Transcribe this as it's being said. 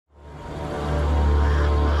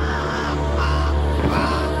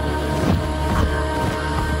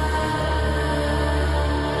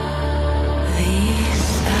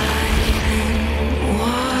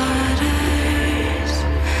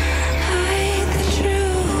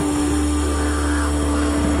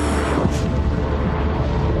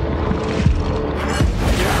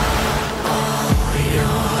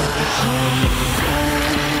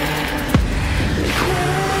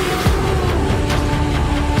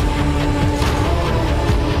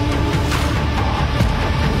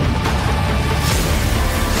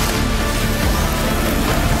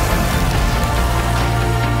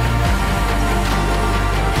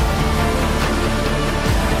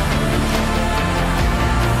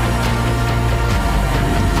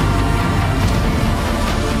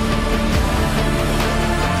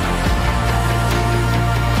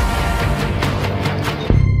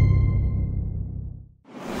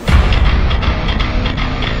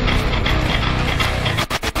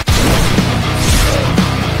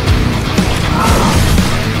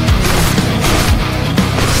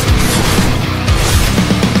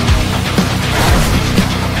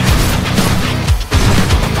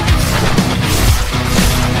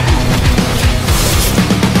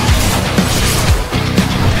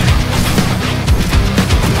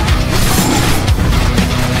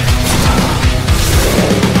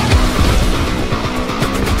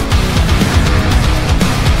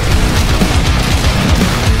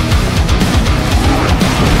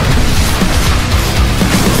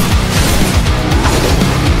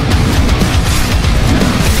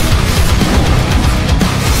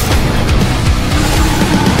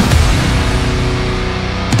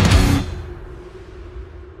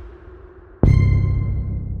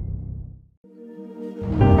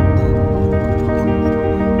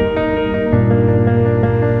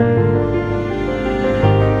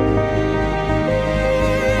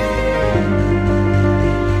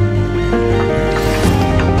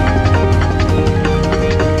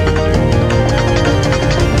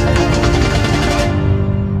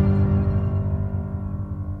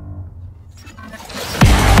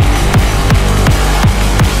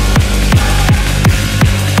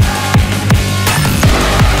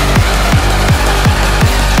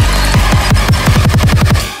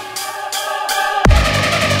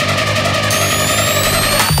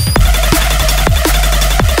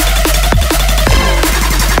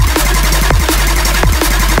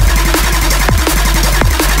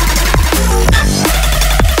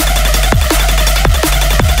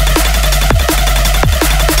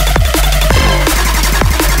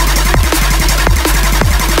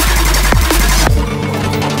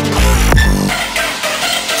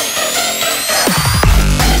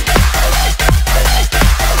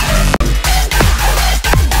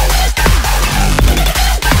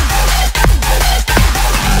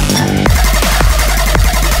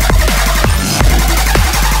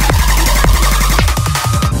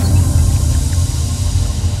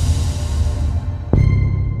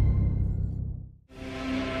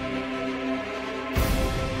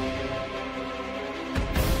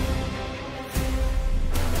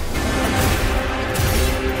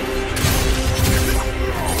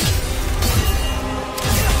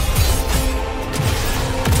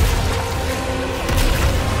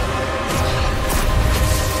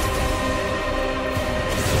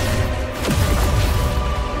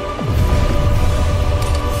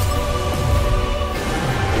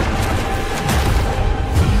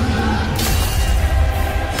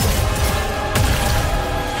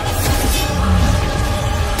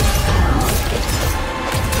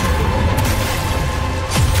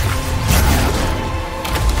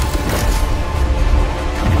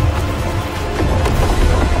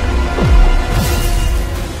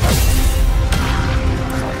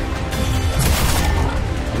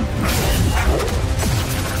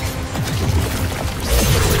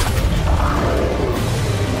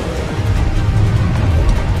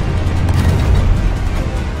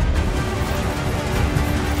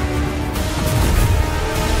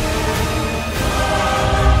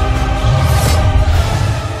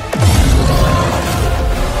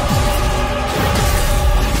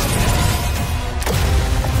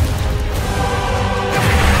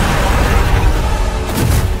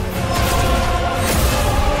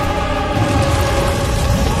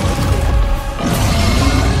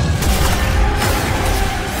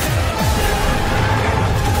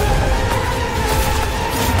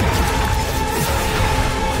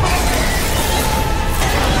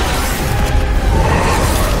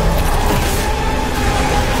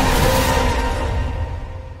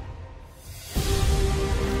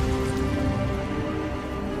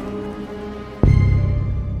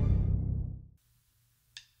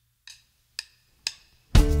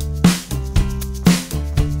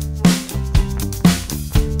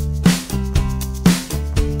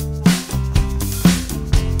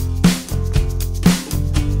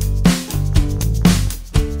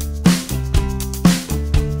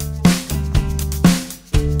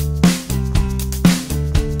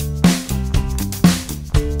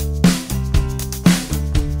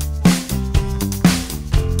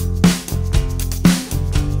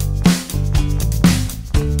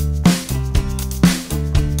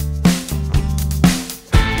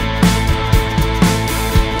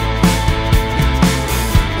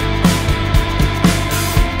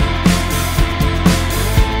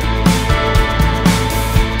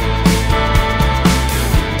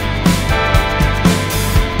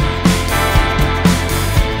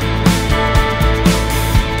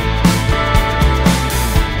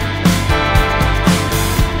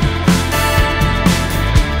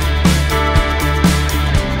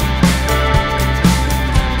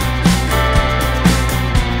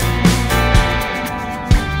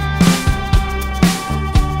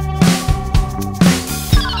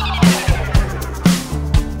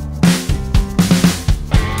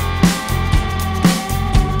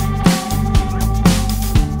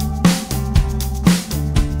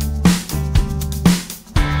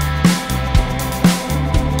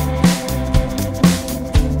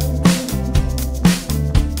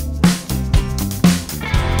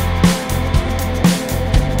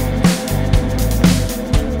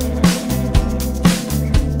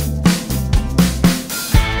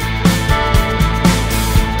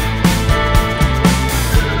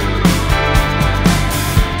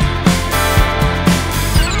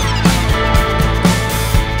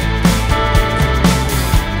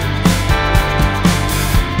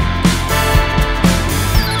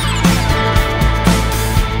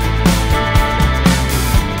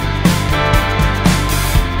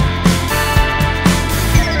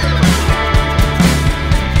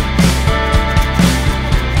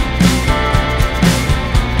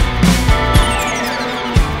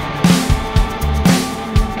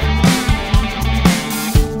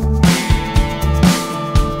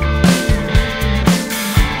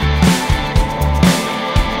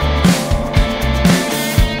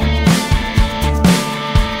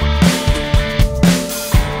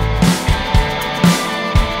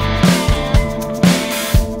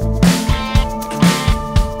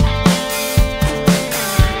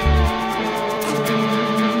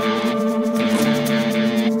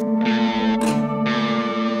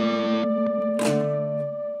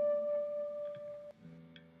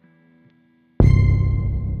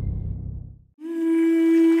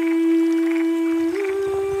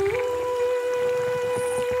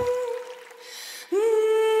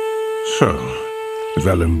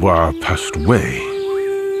Valembois passed away,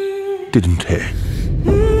 didn't he?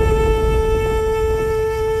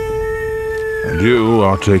 And you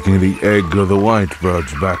are taking the egg of the white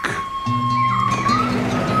birds back.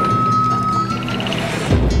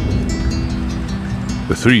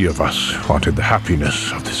 The three of us wanted the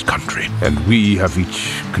happiness of this country, and we have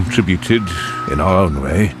each contributed, in our own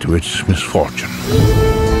way, to its misfortune.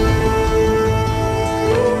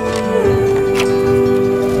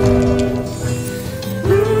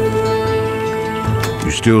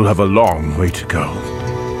 You still have a long way to go.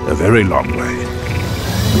 A very long way.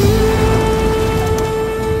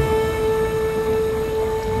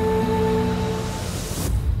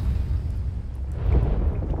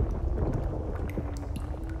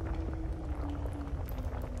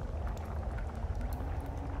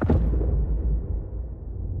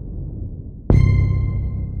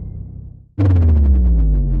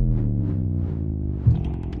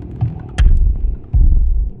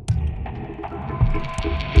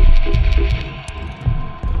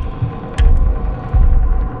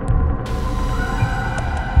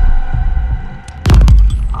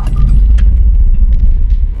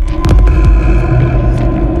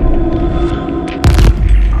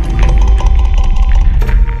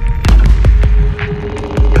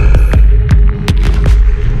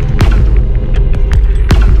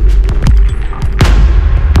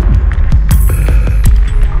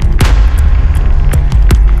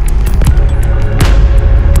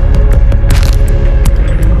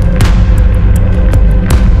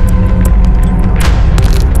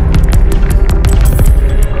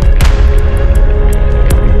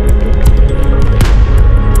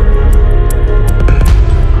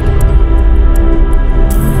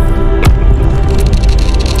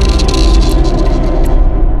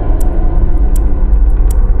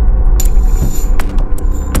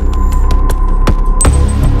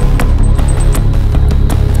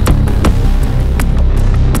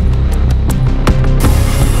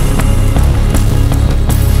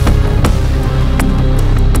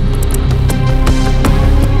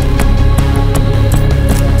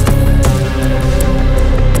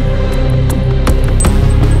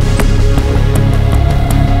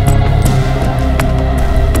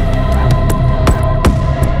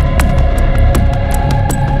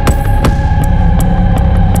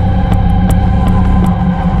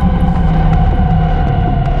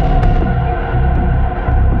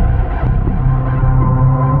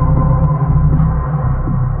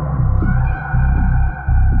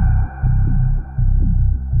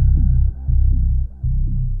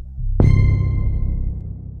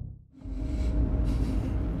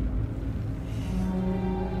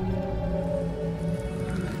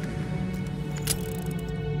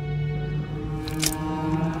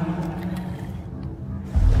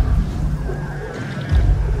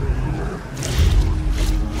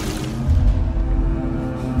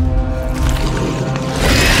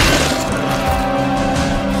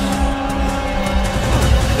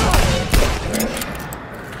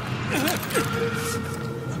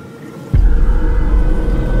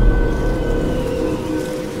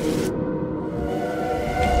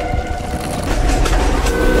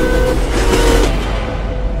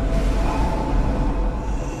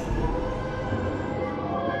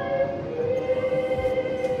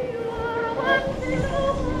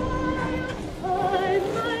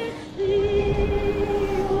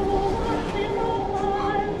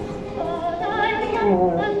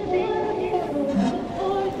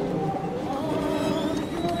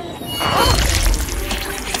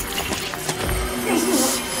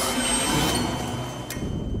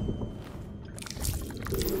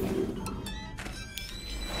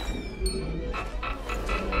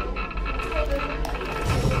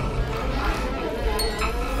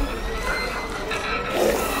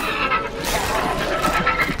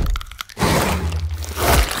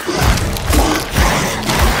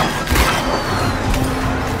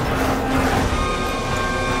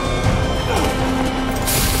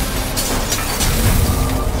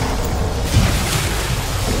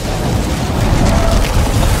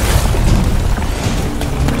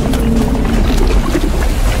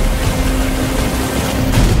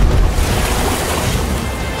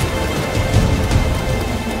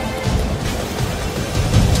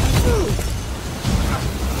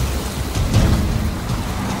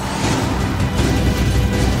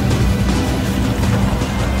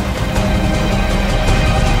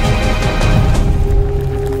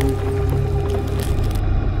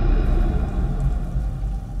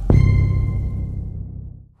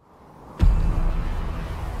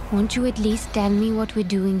 Won't you at least tell me what we're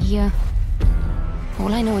doing here?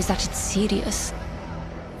 All I know is that it's serious.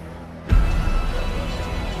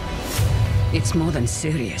 It's more than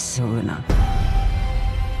serious, Runa.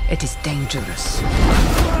 It is dangerous.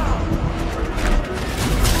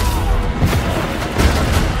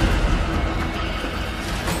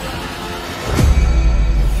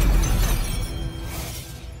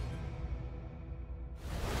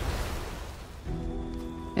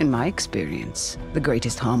 In my experience, the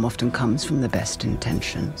greatest harm often comes from the best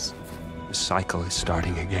intentions. The cycle is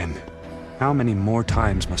starting again. How many more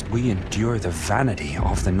times must we endure the vanity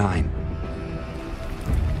of the Nine?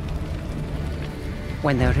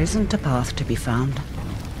 When there isn't a path to be found,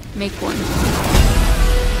 Make one.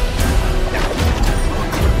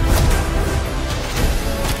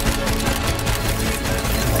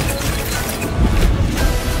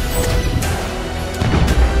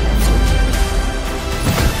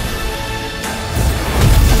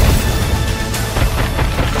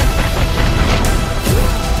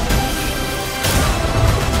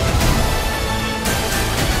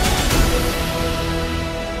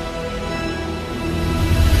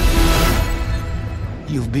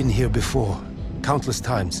 You've been here before, countless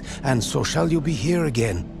times, and so shall you be here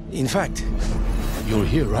again. In fact, you're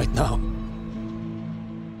here right now.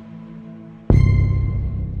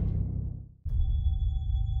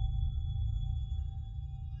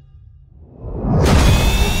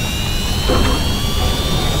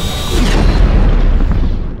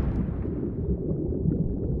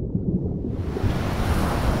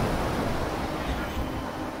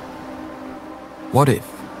 What if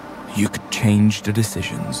you could change the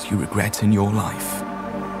decisions you regret in your life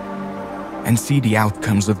and see the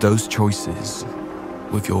outcomes of those choices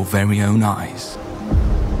with your very own eyes?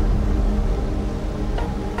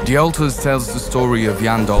 The Altars tells the story of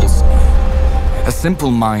Jan Dolsky, a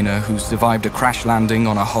simple miner who survived a crash landing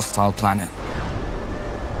on a hostile planet.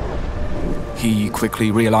 He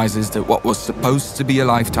quickly realizes that what was supposed to be a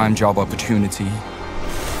lifetime job opportunity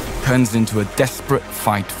turns into a desperate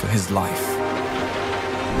fight for his life.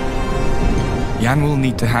 Jan will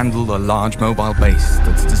need to handle a large mobile base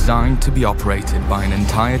that's designed to be operated by an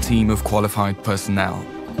entire team of qualified personnel.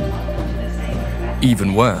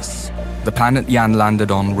 Even worse, the planet Jan landed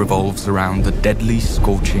on revolves around a deadly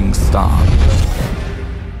scorching star.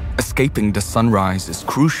 Escaping the sunrise is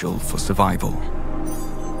crucial for survival.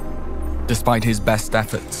 Despite his best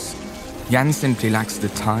efforts, Jan simply lacks the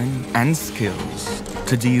time and skills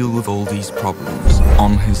to deal with all these problems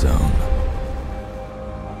on his own.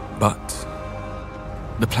 But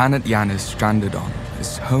the planet Jan is stranded on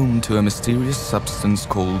is home to a mysterious substance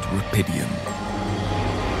called rubidium.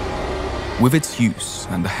 With its use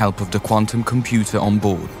and the help of the quantum computer on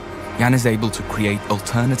board, Jan is able to create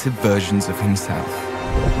alternative versions of himself.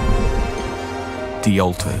 The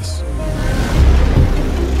Altars.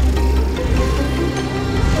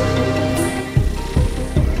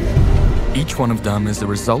 Each one of them is a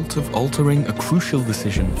result of altering a crucial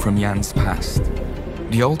decision from Jan's past.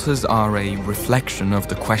 The Altars are a reflection of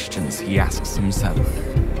the questions he asks himself.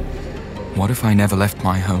 What if I never left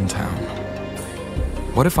my hometown?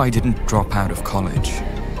 What if I didn't drop out of college?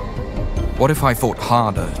 What if I fought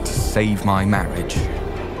harder to save my marriage?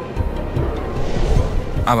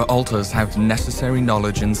 Our Altars have the necessary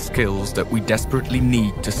knowledge and skills that we desperately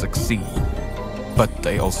need to succeed. But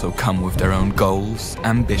they also come with their own goals,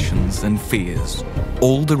 ambitions, and fears,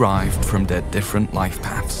 all derived from their different life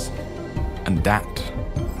paths. And that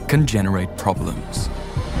can generate problems.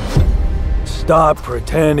 Stop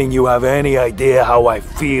pretending you have any idea how I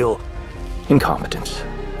feel. Incompetence,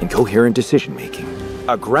 incoherent decision-making,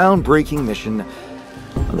 a groundbreaking mission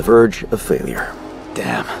on the verge of failure.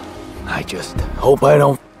 Damn, I just hope I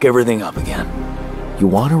don't f*** everything up again. You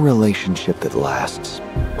want a relationship that lasts,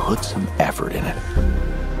 put some effort in it.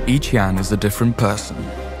 Each Jan is a different person.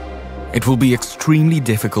 It will be extremely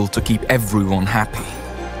difficult to keep everyone happy.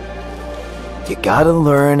 You gotta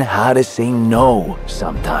learn how to say no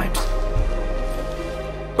sometimes.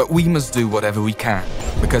 But we must do whatever we can,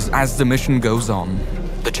 because as the mission goes on,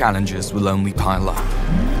 the challenges will only pile up.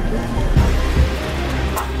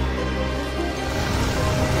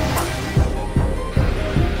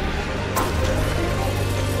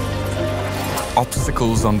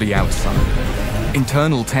 Obstacles on the outside,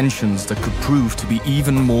 internal tensions that could prove to be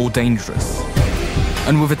even more dangerous.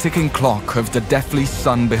 And with a ticking clock of the deathly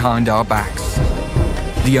sun behind our backs,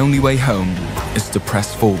 the only way home is to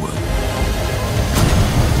press forward.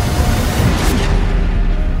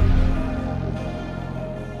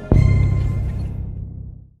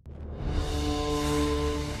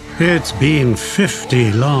 It's been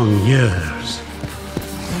 50 long years.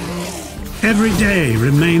 Every day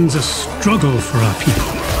remains a struggle for our people.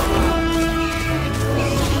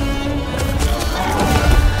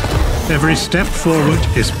 Every step forward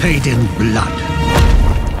is paid in blood.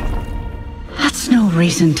 That's no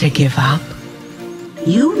reason to give up.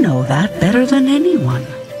 You know that better than anyone.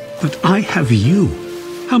 But I have you.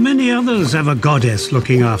 How many others have a goddess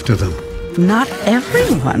looking after them? Not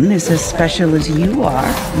everyone is as special as you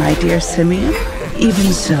are, my dear Simeon.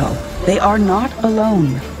 Even so, they are not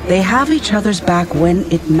alone. They have each other's back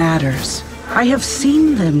when it matters. I have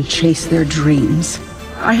seen them chase their dreams.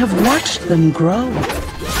 I have watched them grow.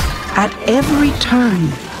 At every turn,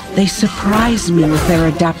 they surprise me with their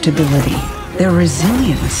adaptability, their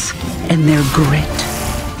resilience, and their grit.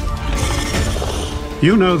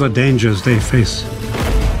 You know the dangers they face.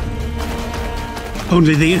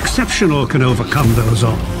 Only the exceptional can overcome those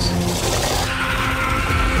odds.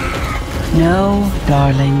 No,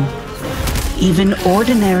 darling. Even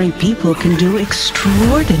ordinary people can do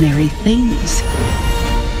extraordinary things.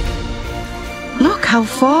 Look how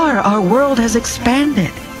far our world has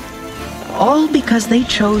expanded. All because they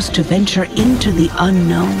chose to venture into the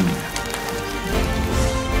unknown.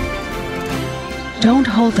 Don't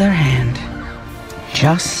hold their hand.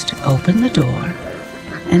 Just open the door,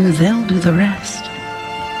 and they'll do the rest.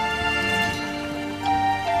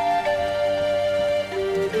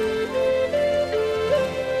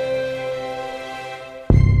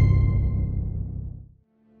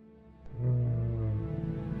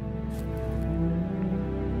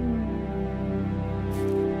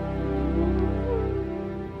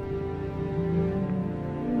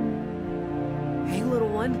 Hey, little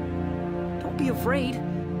one. Don't be afraid.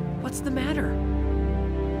 What's the matter?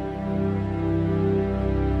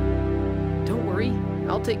 Don't worry.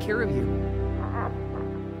 I'll take care of you.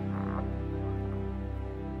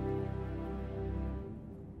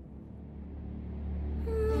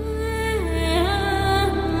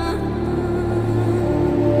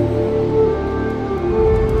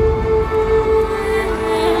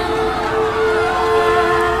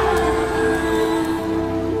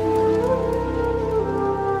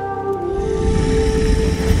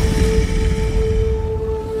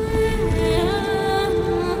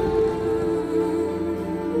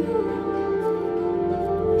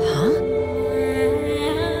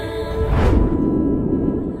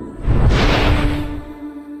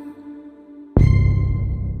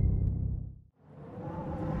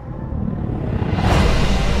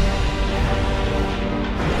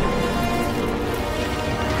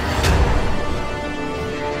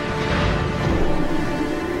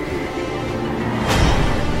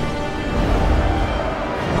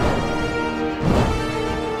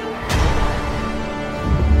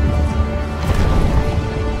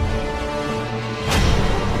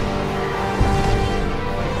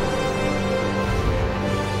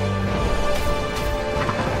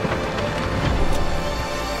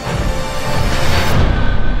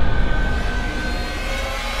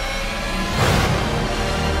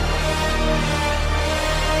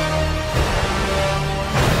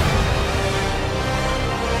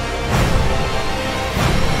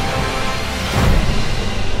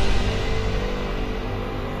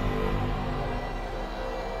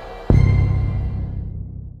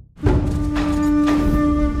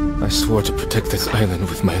 I swore to protect this island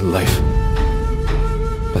with my life.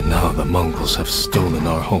 But now the Mongols have stolen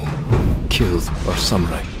our home, killed our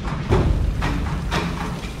samurai.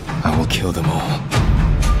 I will kill them all.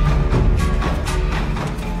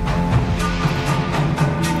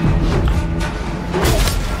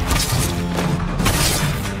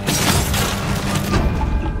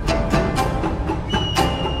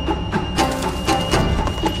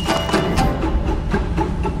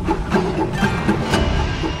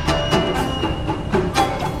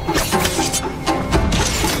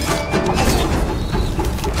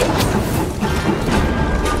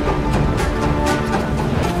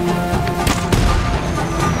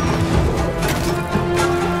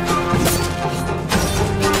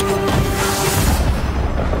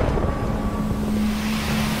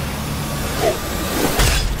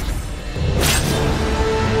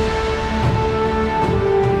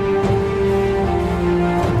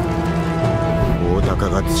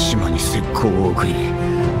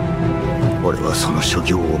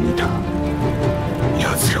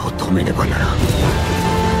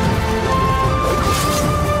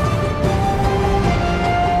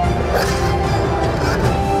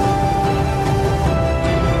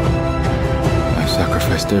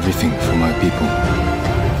 Everything for my people.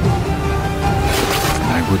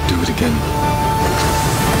 And I would do it again.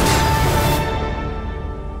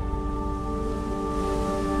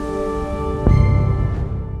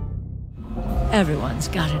 Everyone's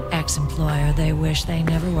got an ex-employer they wish they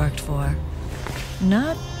never worked for.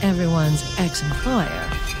 Not everyone's ex-employer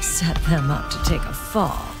set them up to take a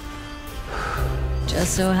fall.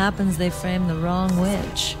 Just so happens they framed the wrong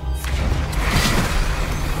witch.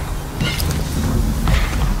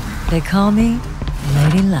 They call me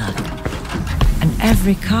Lady Luck, and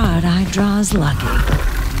every card I draw is lucky.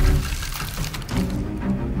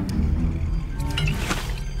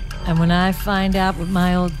 And when I find out what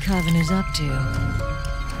my old coven is up to,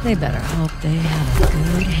 they better hope they have a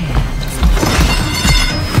good hand.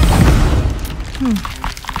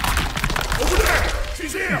 Over there!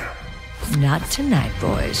 She's here! Not tonight,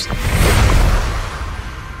 boys.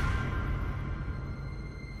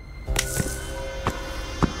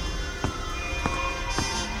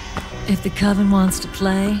 If the coven wants to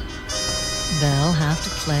play, they'll have to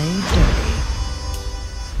play dirty.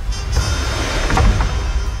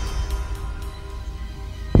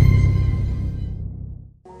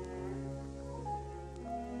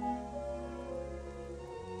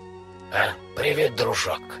 Привет,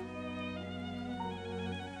 дружок.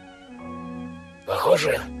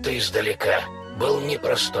 Похоже, ты издалека. Был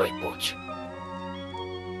непростой путь.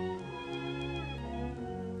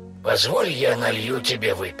 Позволь, я налью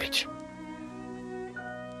тебе выпить.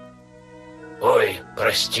 Ой,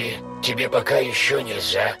 прости, тебе пока еще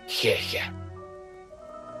нельзя, хе-хе.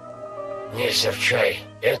 Не серчай,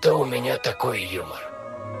 это у меня такой юмор.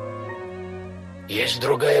 Есть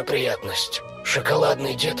другая приятность.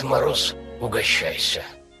 Шоколадный Дед Мороз, угощайся.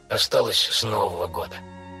 Осталось с Нового года.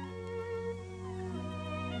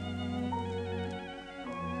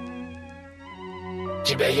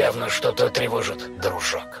 Тебя явно что-то тревожит,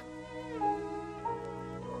 дружок.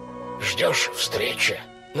 Ждешь встречи,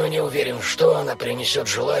 но не уверен, что она принесет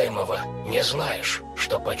желаемого. Не знаешь,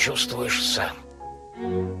 что почувствуешь сам.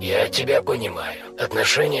 Я тебя понимаю.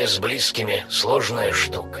 Отношения с близкими – сложная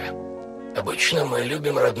штука. Обычно мы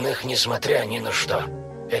любим родных, несмотря ни на что.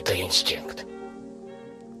 Это инстинкт.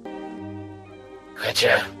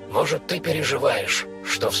 Хотя, может, ты переживаешь,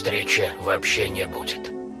 что встречи вообще не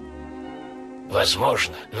будет.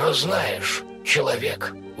 Возможно, но знаешь,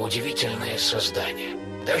 человек – удивительное создание.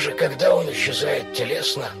 Даже когда он исчезает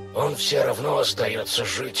телесно, он все равно остается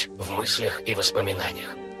жить в мыслях и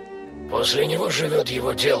воспоминаниях. После него живет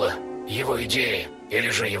его дело, его идеи или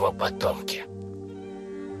же его потомки.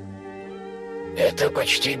 Это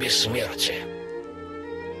почти бессмертие.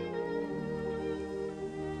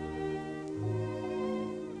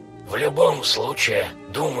 В любом случае,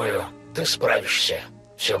 думаю, ты справишься.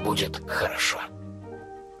 Все будет хорошо.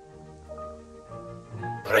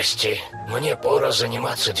 Прости, мне пора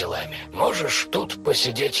заниматься делами. Можешь тут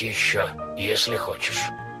посидеть еще, если хочешь.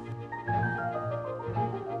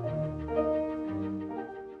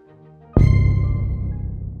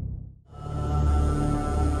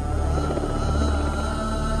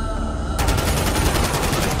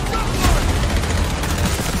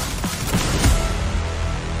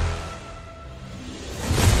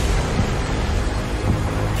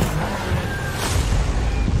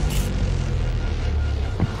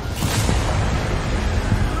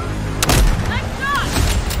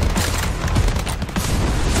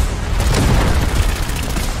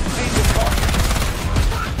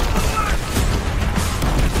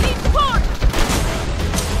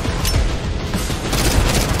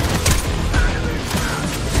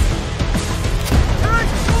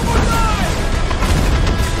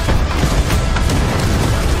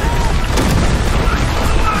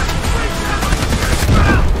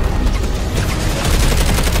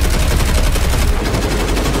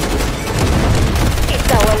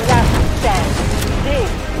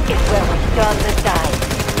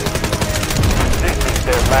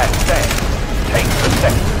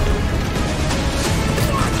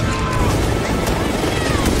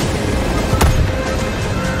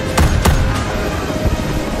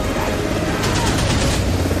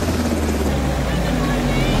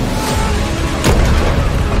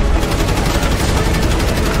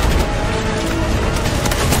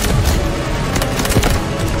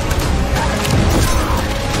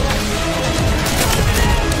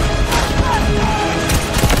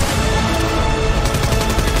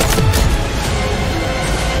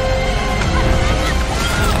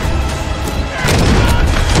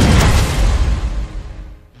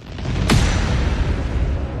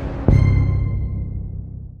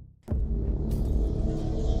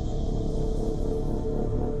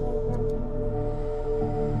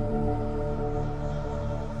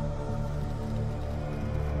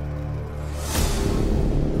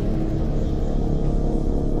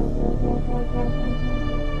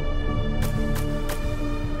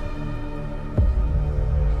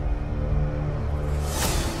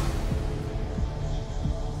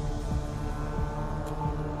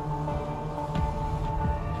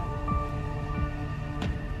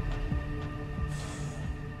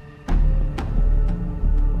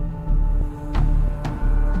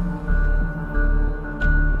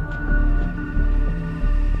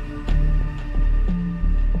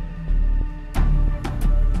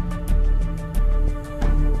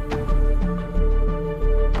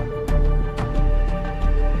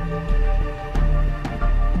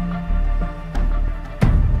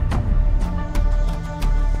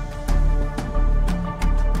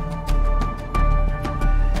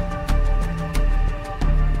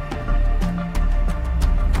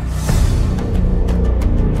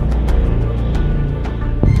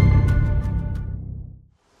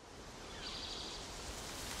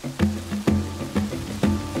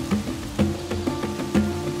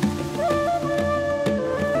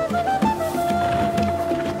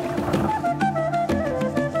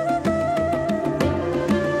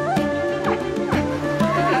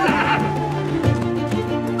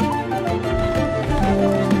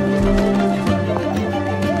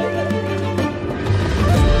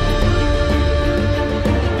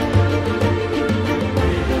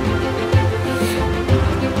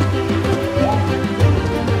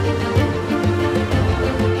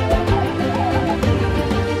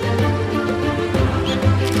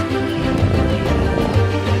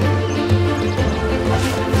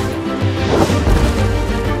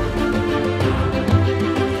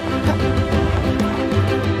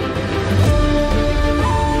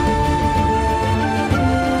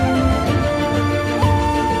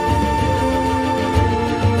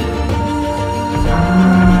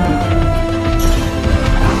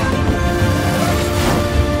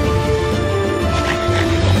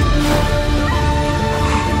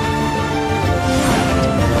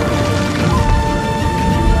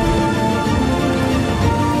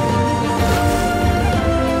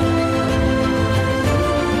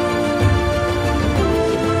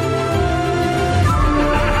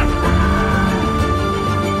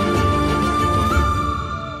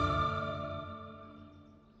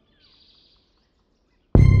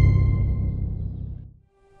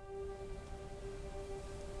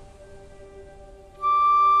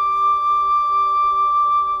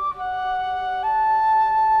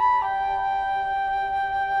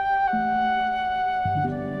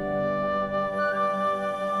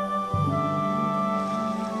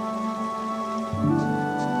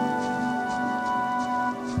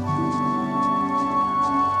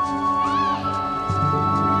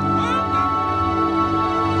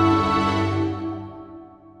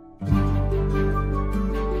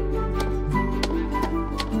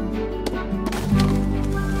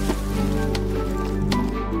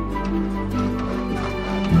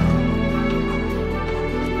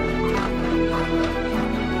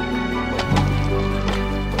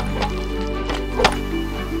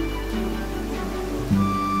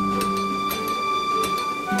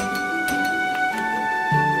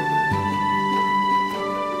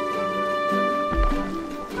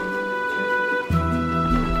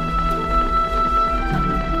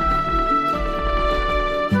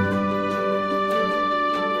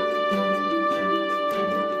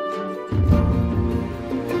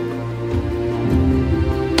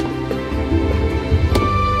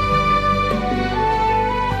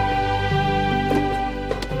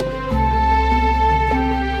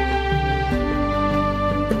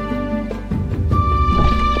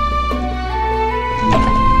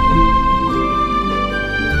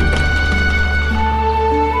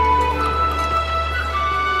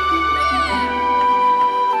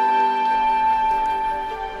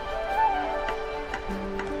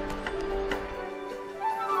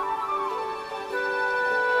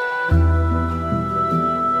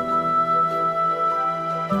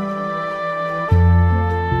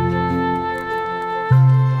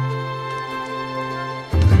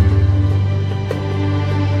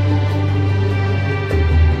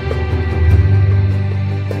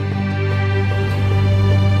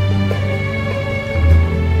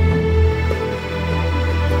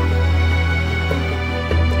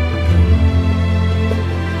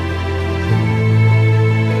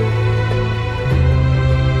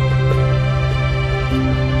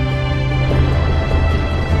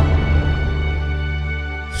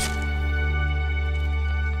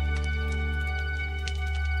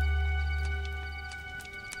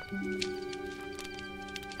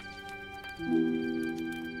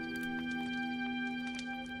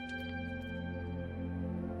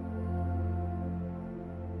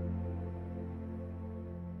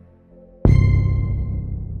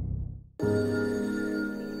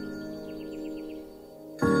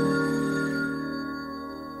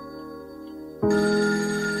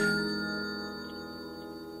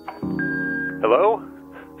 Hello?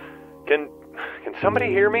 Can somebody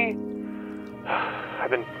hear me?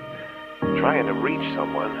 I've been trying to reach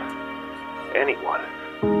someone. Anyone.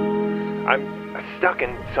 I'm stuck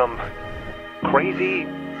in some crazy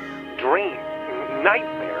dream,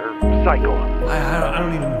 nightmare cycle. I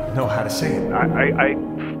don't even know how to say it. I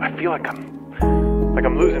feel like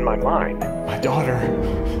I'm losing my mind. My daughter.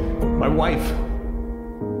 My wife.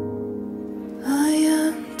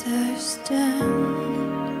 I understand.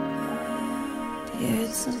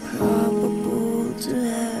 It's improbable to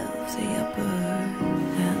have the upper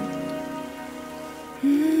hand.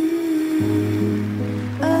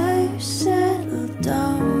 I settled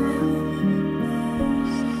down.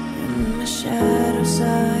 In my shadows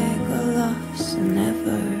I got lost and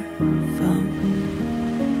never found.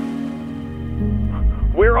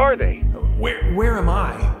 Where are they? Where am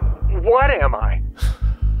I? What am I?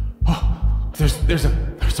 Oh, there's a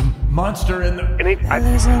monster in the... And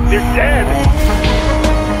they're dead!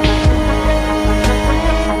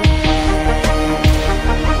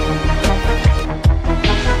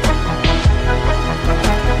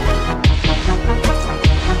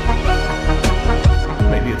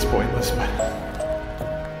 Maybe it's pointless, but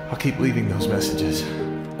I'll keep leaving those messages.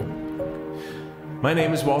 My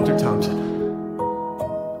name is Walter Thompson.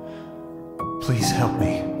 Please help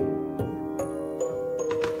me.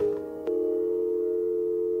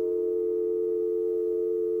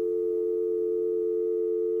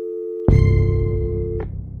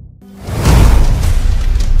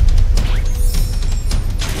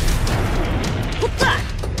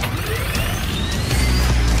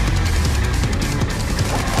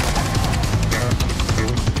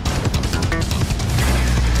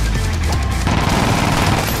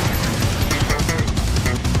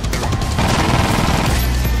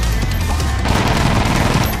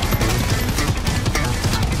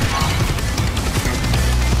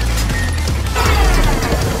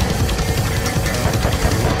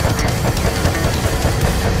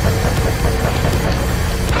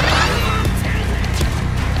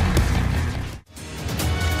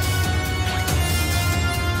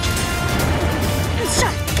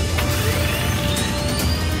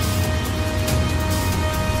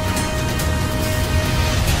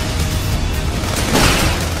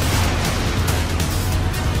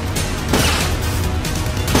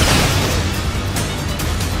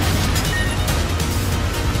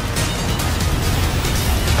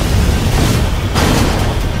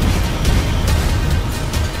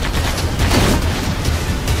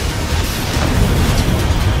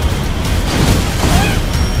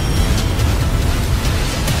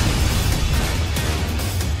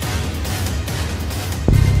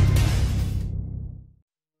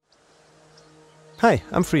 Hi,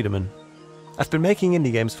 I'm Friedemann. I've been making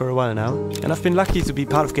indie games for a while now, and I've been lucky to be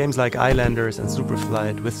part of games like Islanders and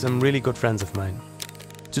Superflight with some really good friends of mine.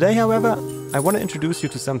 Today, however, I want to introduce you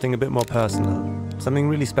to something a bit more personal, something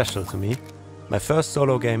really special to me, my first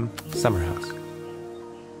solo game, Summer House.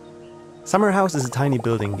 Summer House is a tiny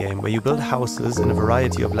building game where you build houses in a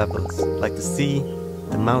variety of levels, like the sea,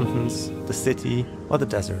 the mountains, the city, or the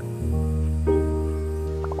desert.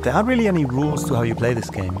 There aren't really any rules to how you play this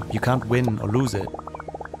game. You can't win or lose it.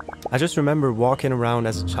 I just remember walking around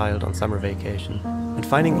as a child on summer vacation and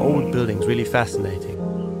finding old buildings really fascinating.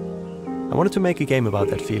 I wanted to make a game about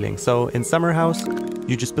that feeling, so in Summer House,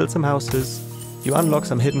 you just build some houses, you unlock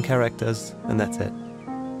some hidden characters, and that's it.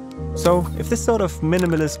 So, if this sort of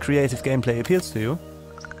minimalist creative gameplay appeals to you,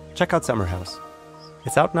 check out Summer House.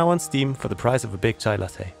 It's out now on Steam for the price of a big chai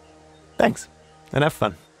latte. Thanks, and have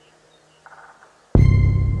fun.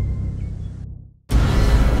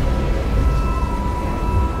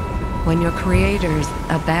 When your creators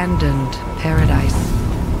abandoned paradise,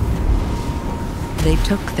 they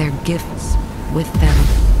took their gifts with them.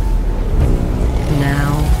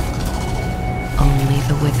 Now, only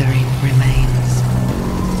the withering remains.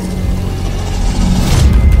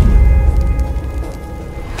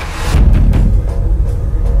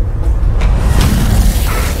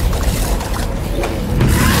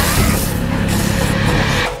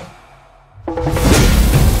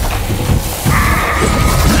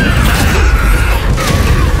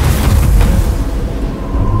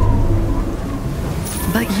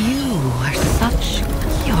 But you are such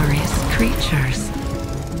curious creatures,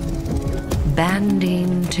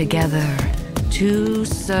 banding together to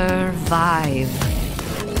survive.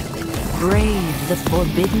 Brave the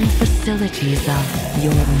forbidden facilities of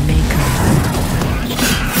your maker,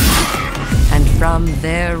 and from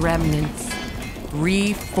their remnants,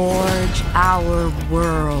 reforge our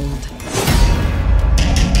world.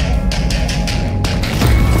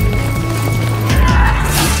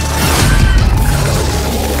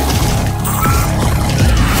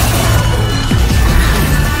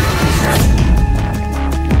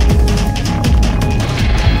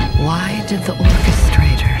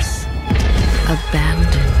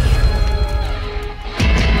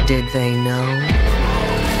 Did they know?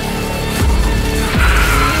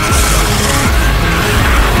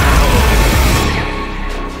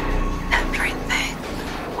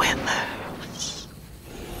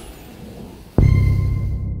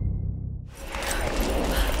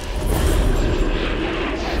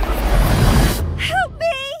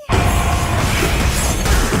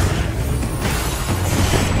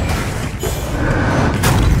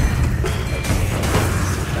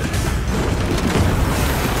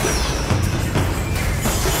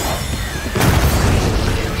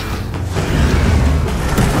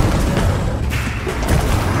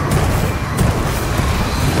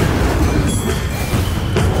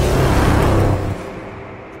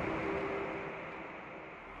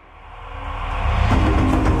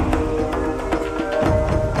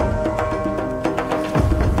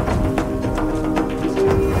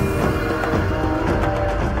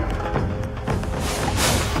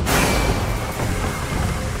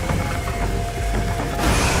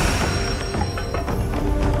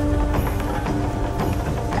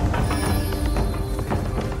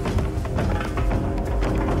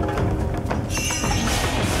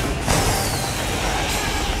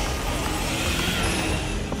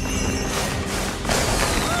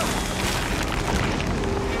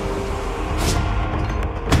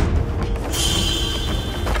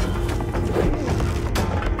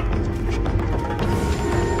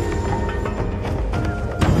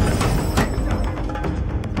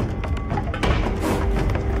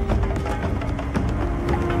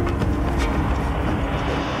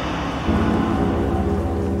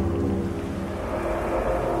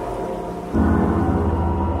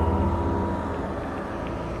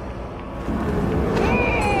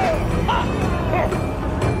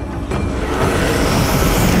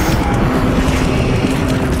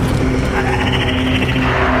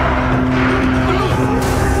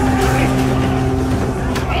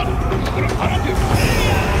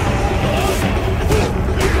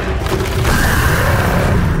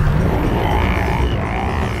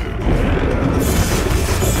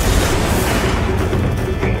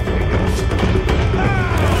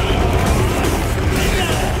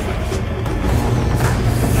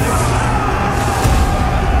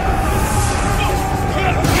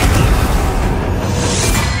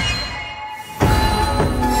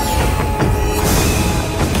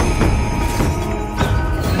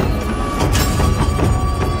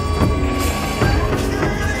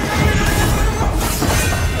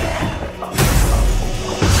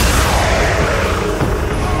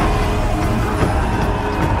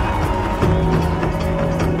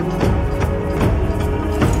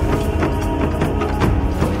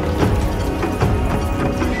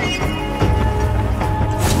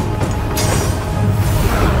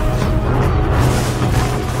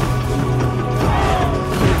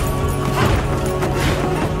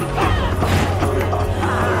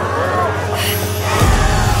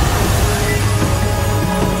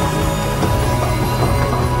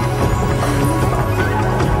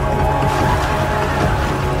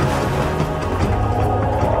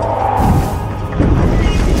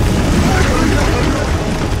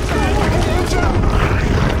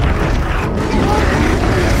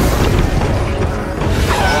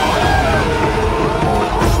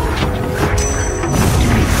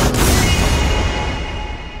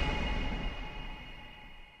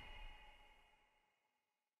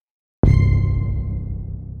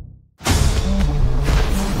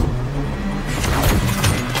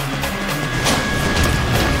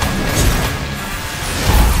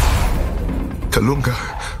 Kalunga,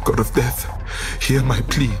 god of death, hear my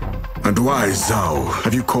plea. And why, Zhao,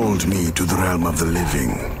 have you called me to the realm of the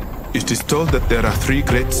living? It is told that there are 3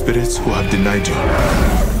 great spirits who have denied you.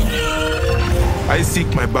 I seek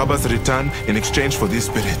my Baba's return in exchange for these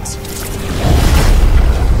spirits.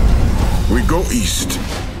 We go east.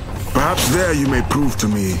 Perhaps there you may prove to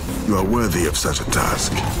me you are worthy of such a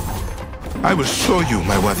task. I will show you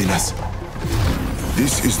my worthiness.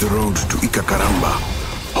 This is the road to Ikakaramba,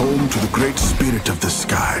 home to the great spirit of the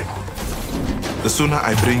sky. The sooner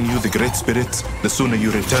I bring you the great spirits, the sooner you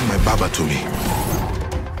return my Baba to me.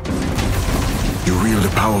 You wield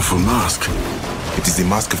a powerful mask. It is the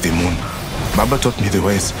mask of the moon. Baba taught me the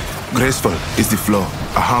ways. Graceful is the flow,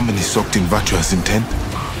 a harmony soaked in virtuous intent.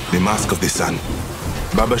 The mask of the sun.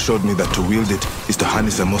 Baba showed me that to wield it is to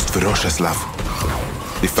harness a most ferocious love.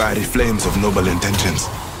 The fiery flames of noble intentions.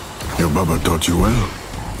 Your Baba taught you well?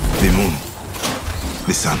 The moon.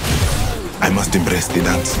 The sun. I must embrace the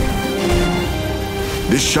dance.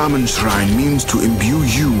 This shaman shrine means to imbue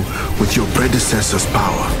you with your predecessor's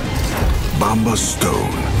power. Bamba's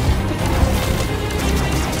stone.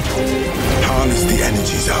 Harness the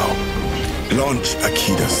energy, Zhao, Launch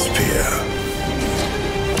Akida's spear.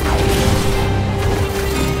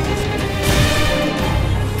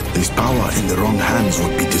 His power in the wrong hands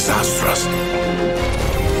would be disastrous.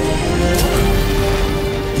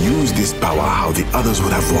 Use this power how the others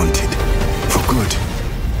would have wanted. For good.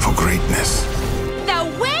 For greatness. The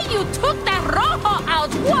way you took that Rojo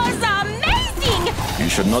out was amazing! You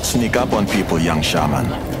should not sneak up on people, young shaman.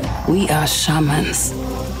 We are shamans.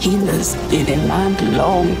 Healers in a land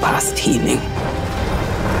long past healing.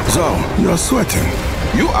 So, you're sweating.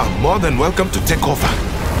 You are more than welcome to take over.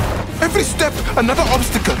 Every step, another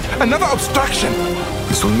obstacle, another obstruction.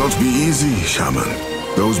 This will not be easy, shaman.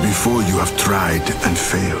 Those before you have tried and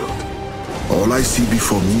failed. All I see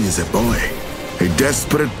before me is a boy. A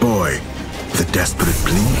desperate boy with a desperate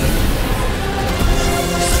plea.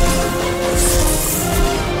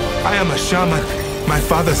 I am a shaman, my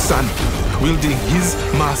father's son, wielding his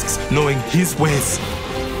masks, knowing his ways.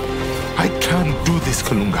 I can do this,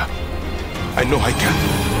 Kalunga. I know I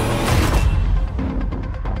can.